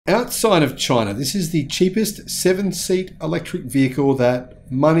Outside of China, this is the cheapest 7-seat electric vehicle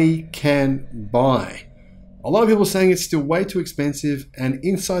that money can buy. A lot of people are saying it's still way too expensive, and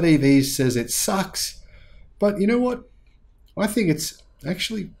Inside EVs says it sucks. But you know what? I think it's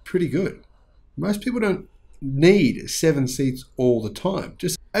actually pretty good. Most people don't need 7 seats all the time.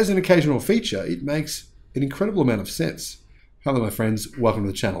 Just as an occasional feature, it makes an incredible amount of sense. Hello my friends, welcome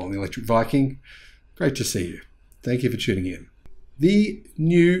to the channel. I'm the Electric Viking. Great to see you. Thank you for tuning in. The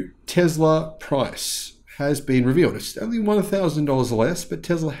new Tesla price has been revealed. It's only $1,000 less, but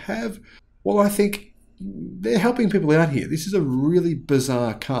Tesla have, well, I think they're helping people out here. This is a really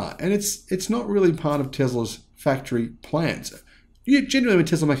bizarre car, and it's not really part of Tesla's factory plans. Generally, when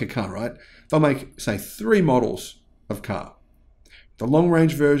Tesla make a car, right, they'll make, say, 3 models of car. The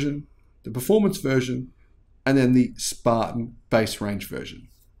long-range version, the performance version, and then the Spartan base range version.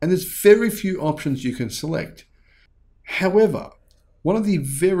 And there's very few options you can select. However, one of the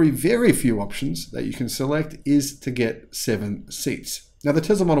very, very few options that you can select is to get 7 seats. Now, the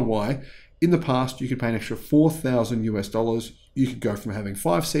Tesla Model Y, in the past, you could pay an extra $4,000 US. You could go from having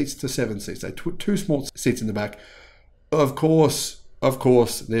 5 seats to 7 seats. They 2 small seats in the back. Of course,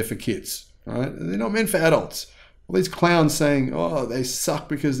 they're for kids, right? They're not meant for adults. All these clowns saying, oh, they suck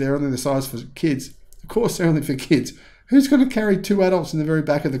because they're only the size for kids. Of course, they're only for kids. Who's going to carry 2 adults in the very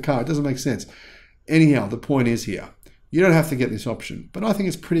back of the car? It doesn't make sense. Anyhow, the point is here. You don't have to get this option, but I think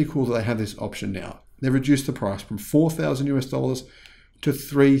it's pretty cool that they have this option now. They've reduced the price from $4,000 US to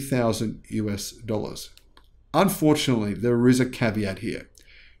 $3,000 US. Unfortunately, there is a caveat here.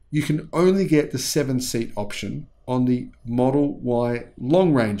 You can only get the 7-seat option on the Model Y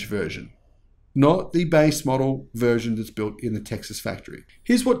long-range version, not the base model version that's built in the Texas factory.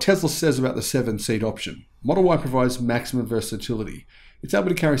 Here's what Tesla says about the 7-seat option. Model Y provides maximum versatility. It's able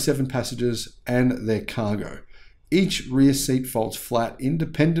to carry 7 passengers and their cargo. Each rear seat folds flat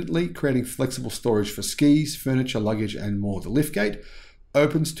independently, creating flexible storage for skis, furniture, luggage, and more. The liftgate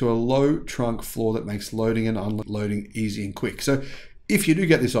opens to a low trunk floor that makes loading and unloading easy and quick. So if you do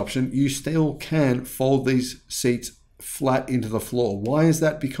get this option, you still can fold these seats flat into the floor. Why is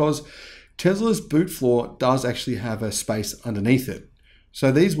that? Because Tesla's boot floor does actually have a space underneath it.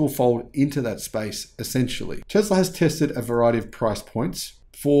 So these will fold into that space essentially. Tesla has tested a variety of price points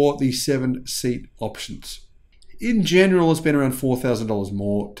for the 7-seat options. In general, it's been around $4,000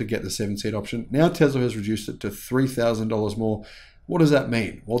 more to get the 7-seat option. Now Tesla has reduced it to $3,000 more. What does that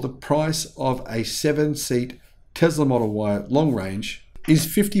mean? Well, the price of a 7-seat Tesla Model Y long range is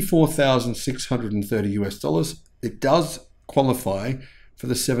 $54,630 US. It does qualify for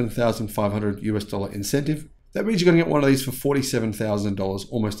the $7,500 US incentive. That means you're going to get one of these for $47,000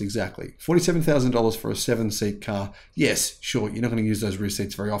 almost exactly. $47,000 for a 7-seat car. Yes, sure, you're not going to use those rear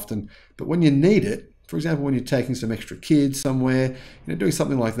seats very often, but when you need it, for example, when you're taking some extra kids somewhere, doing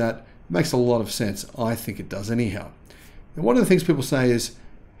something like that, makes a lot of sense. I think it does anyhow. And one of the things people say is,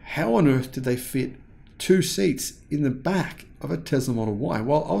 how on earth did they fit 2 seats in the back of a Tesla Model Y?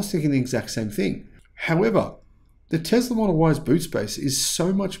 Well, I was thinking the exact same thing. However, the Tesla Model Y's boot space is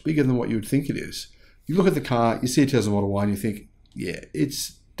so much bigger than what you would think it is. You look at the car, you see a Tesla Model Y and you think, yeah,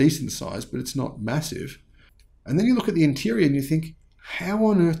 it's decent size, but it's not massive. And then you look at the interior and you think, how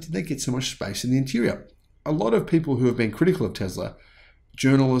on earth did they get so much space in the interior? A lot of people who have been critical of Tesla,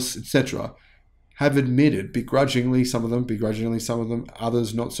 journalists, etc., have admitted, begrudgingly some of them,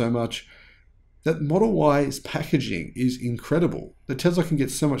 others not so much, that Model Y's packaging is incredible. That Tesla can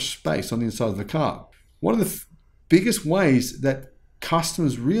get so much space on the inside of the car. One of the biggest ways that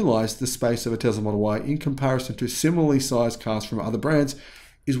customers realize the space of a Tesla Model Y in comparison to similarly sized cars from other brands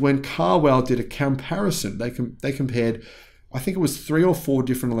is when CarWow did a comparison. They compared, I think it was 3 or 4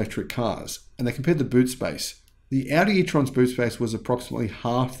 different electric cars, and they compared the boot space. The Audi e-tron's boot space was approximately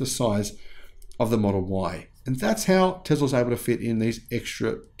half the size of the Model Y. And that's how Tesla's able to fit in these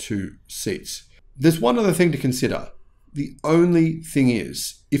extra 2 seats. There's one other thing to consider. The only thing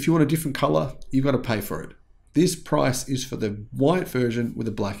is, if you want a different color, you've got to pay for it. This price is for the white version with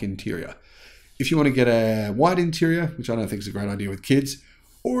a black interior. If you want to get a white interior, which I don't think is a great idea with kids,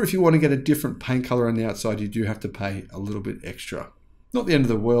 or if you want to get a different paint color on the outside, you do have to pay a little bit extra. Not the end of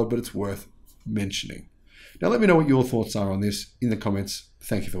the world, but it's worth mentioning. Now let me know what your thoughts are on this in the comments.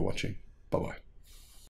 Thank you for watching. Bye-bye.